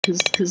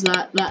Cause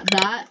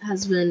that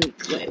has been.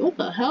 Wait, what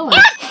the hell?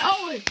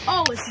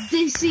 Oh, it's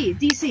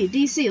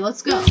DC.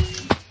 Let's go.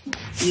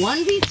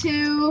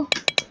 1v2.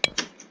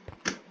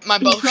 My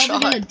bow He's probably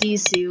shot. gonna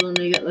DC when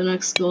we get the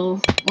next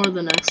goal, or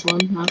the next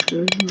one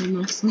after the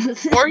next one.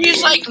 Or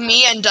he's like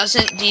me and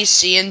doesn't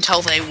DC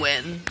until they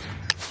win.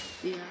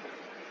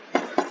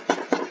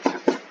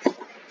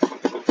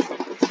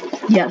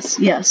 Yeah.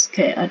 Yes.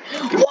 Okay.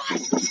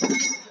 What?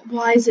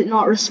 Why is it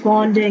not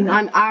responding?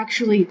 I'm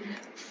actually.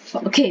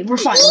 Okay, we're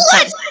fine.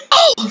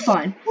 We're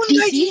fine.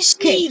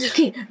 DC.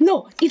 Okay.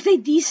 No, if they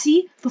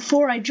DC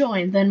before I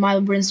join, then my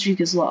win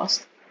streak is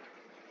lost.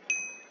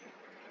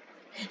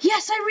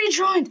 Yes, I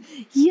rejoined.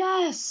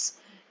 Yes.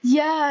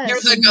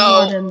 You're the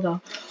goat.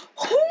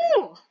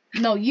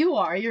 No, you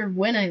are. You're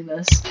winning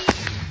this.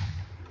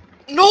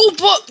 No,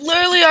 but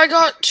literally, I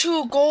got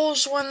 2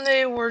 goals when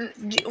they were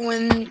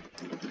Okay,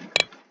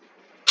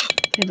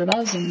 but that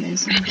was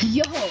amazing.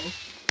 Yo.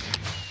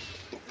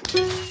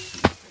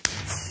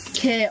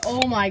 Okay.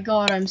 Oh my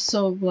God, I'm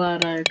so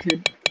glad I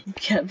could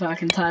get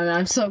back in time.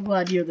 I'm so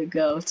glad you're the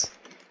goat.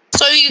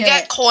 So you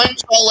get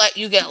coins, I'll let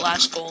you get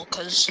last goal,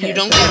 because you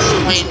don't get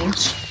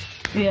coins.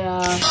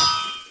 Yeah.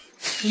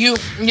 You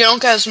don't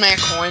get as many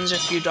coins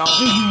if you don't.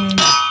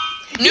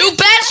 New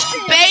best,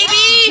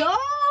 baby! Go!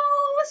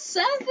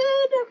 7!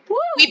 Woo!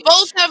 We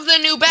both have the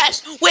new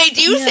best. Wait,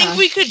 do you think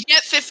we could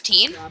get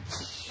 15?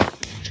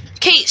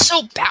 Okay,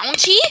 so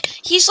Bounty,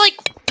 he's like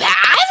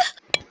bad?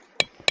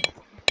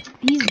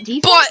 He's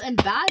decent and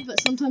bad, but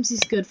sometimes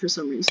he's good for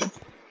some reason.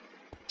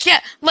 Yeah,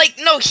 like,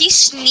 no, he's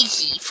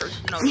sneaky for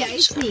no reason. Yeah,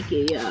 he's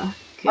sneaky, yeah.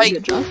 Okay, like,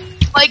 good job.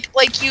 Like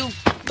you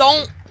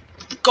don't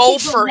go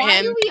for him.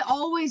 Why do we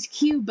always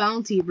queue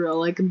Bounty, bro?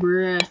 Like,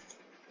 bruh.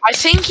 I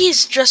think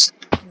he's just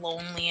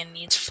lonely and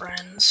needs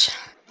friends.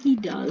 He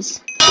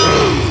does.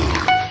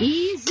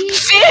 Easy.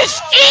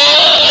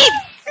 15!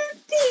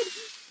 15!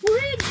 We're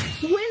in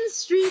win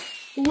streak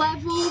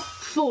level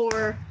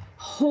 4.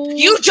 Holy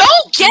you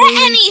don't get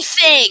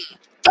anything!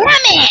 Damn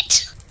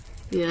it!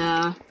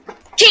 Yeah.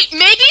 Okay,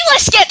 maybe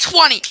let's get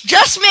 20.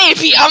 Just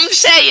maybe, I'm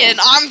saying.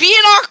 I'm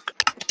being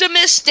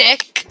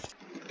optimistic.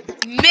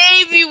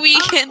 Maybe we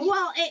can...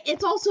 Well,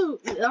 it's also...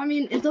 I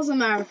mean, it doesn't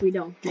matter if we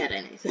don't get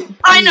anything.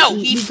 I know,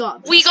 we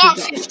got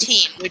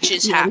 15, which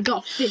is happy. We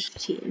got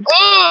 15.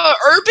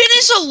 Urban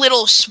is a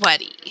little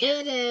sweaty.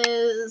 It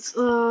is.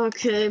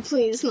 Okay,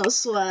 please, no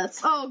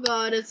sweats. Oh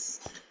god, it's...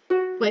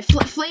 Wait,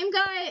 Flame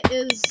Guy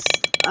is...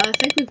 I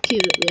think we've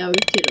queued it. Yeah,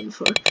 we've queued it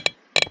before.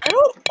 I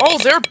don't... Oh,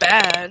 they're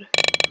bad.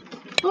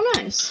 Oh,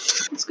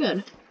 nice. That's good.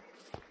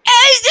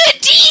 As the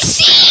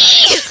DC!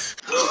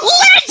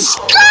 Let's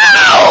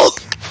go!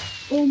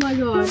 Oh my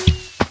god.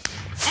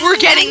 We're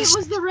getting... It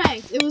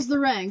was the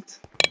ranked.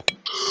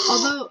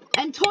 Although...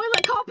 And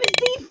Toilet Cop is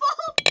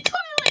default!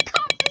 Toilet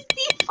Cop is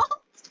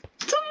default!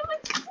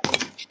 Toilet Cop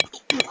is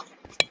default!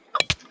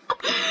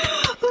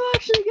 I'm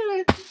actually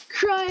gonna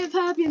cry of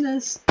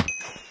happiness.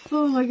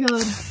 Oh my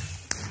god.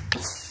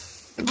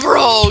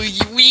 Bro,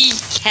 we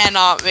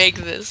cannot make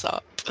this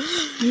up.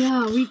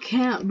 Yeah, we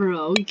can't,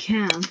 bro. We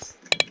can't.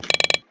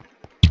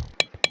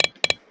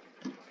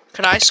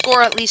 Could I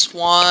score at least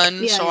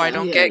one so I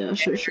don't get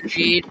sure.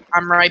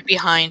 I'm right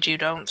behind you,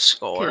 don't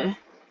score. Okay.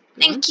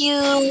 Thank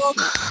you.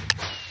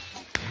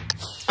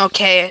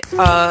 Okay,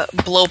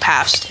 blow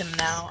past him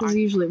now. It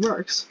usually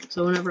works.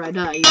 So whenever I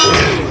die, you score.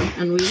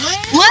 And we win!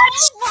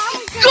 Let's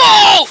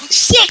go!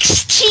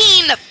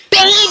 16,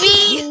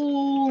 baby!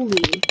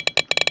 Holy.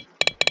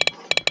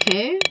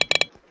 Okay.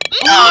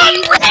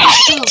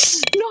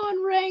 Non-ranked!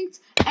 Non-ranked,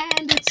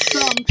 and it's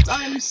stumped.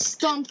 I'm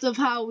stumped of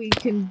how we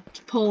can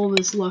pull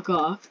this luck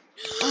off.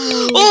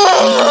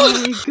 Oh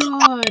my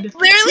god.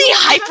 Literally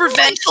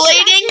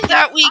hyperventilating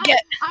that we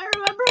get. I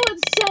remember when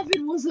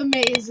 7 was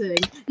amazing.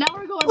 Now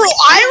we're going. Bro,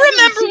 I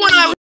remember when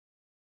I was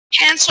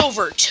pants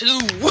over 2. I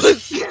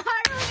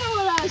remember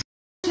when I was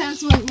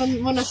pants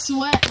when a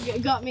sweat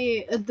got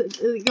me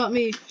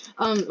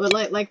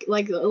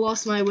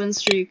lost my win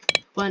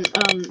streak when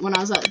I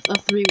was at a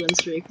 3 win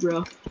streak,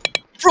 bro.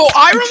 Bro,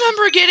 I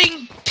remember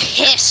getting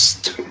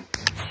pissed.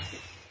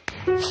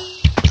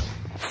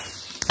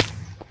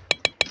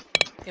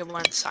 It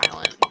went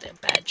silent. A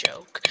bad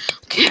joke.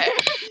 Okay. No,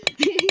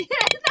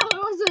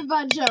 it wasn't a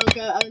bad joke.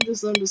 I'm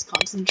just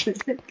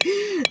concentrating.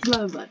 It's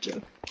not a bad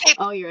joke. Hey,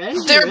 oh, you're in?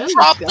 They're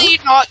probably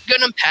not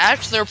gonna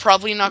patch. They're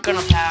probably not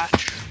gonna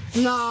patch.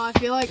 No, I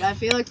feel like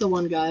the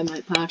one guy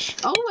might patch.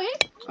 Oh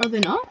wait, are they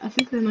not? I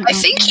think they might. I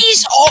think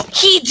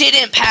he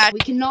didn't patch. We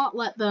cannot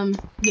let them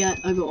get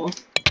a goal.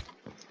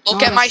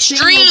 Look at my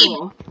stream.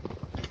 No!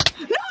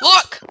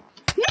 Look.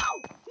 No,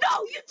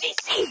 you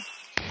DC.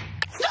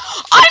 No.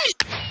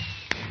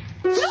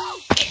 No.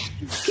 Okay,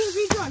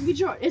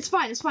 rejoin. It's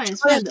fine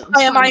though.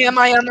 I am.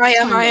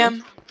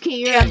 Okay,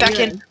 you're back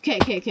in. Okay.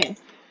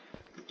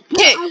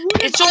 Okay,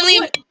 it's only.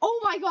 Oh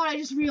my god! I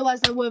just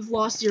realized I would have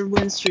lost your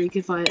win streak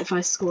if I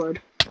scored.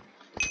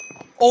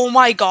 Oh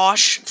my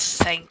gosh!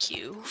 Thank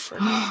you for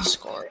not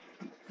scoring.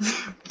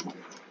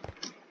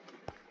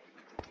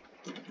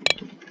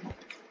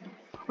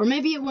 Or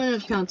maybe it wouldn't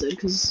have counted,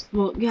 because,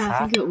 well, yeah, I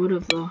think it would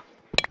have, though.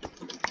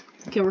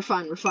 Okay, we're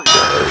fine, we're fine.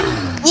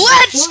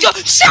 Let's go!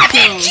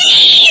 17!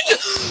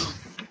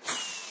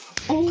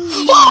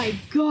 Oh my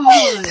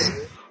god!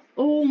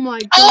 Oh my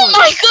god! Oh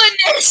my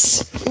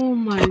goodness! Oh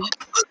my... Maybe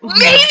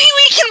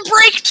we can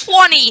break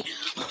 20!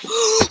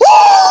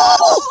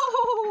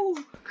 Oh!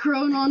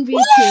 Chronon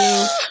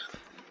V2.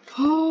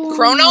 Oh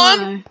Chronon?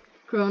 my.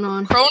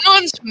 Chronon.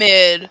 Chronon's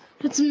mid.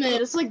 It's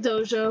mid, it's like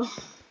Dojo.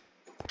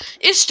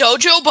 It's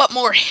Dojo, but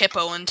more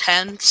hippo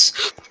intense.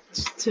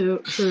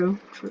 True.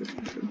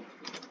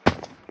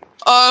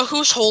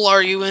 Whose hole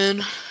are you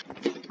in?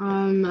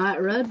 I'm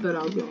at red, but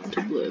I'll go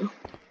into blue.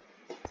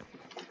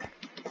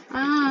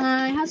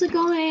 Hi, how's it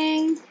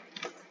going?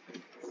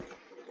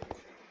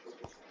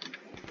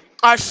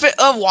 A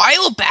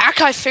while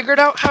back, I figured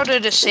out how to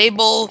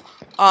disable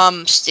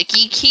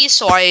sticky key,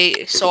 so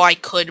I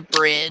could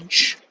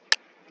bridge.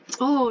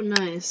 Oh,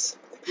 nice.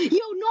 Yo,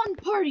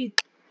 non-party.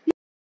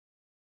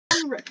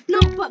 No,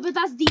 but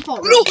that's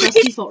default. No,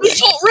 That's default.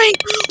 default rank.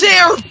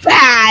 They're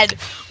bad.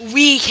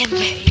 We can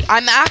pay.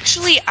 I'm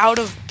actually out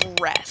of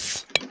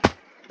breath.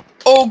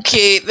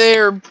 Okay,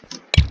 they're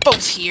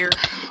both here.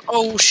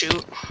 Oh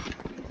shoot.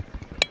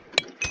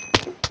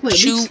 Wait,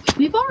 Shoot.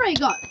 we've already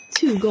got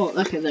 2 goals.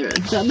 Okay,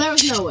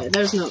 there's no way.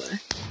 There's no way.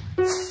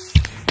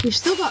 We've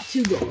still got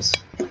 2 goals.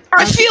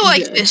 I feel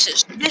like good. this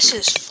is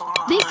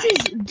fine. This is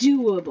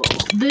doable.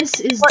 This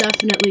is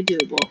definitely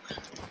doable.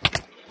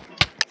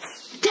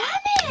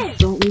 Damn it!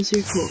 Don't lose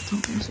your cool.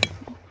 Don't lose your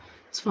cool.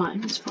 It's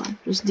fine. It's fine.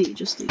 Just D.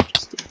 Just D.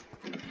 Just D.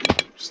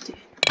 Just D.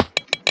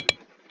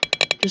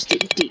 Just D.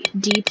 D.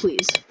 D,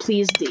 please.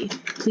 Please D.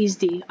 Please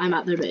D. I'm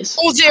at their base.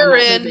 Oh, they're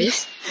in. Their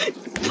base.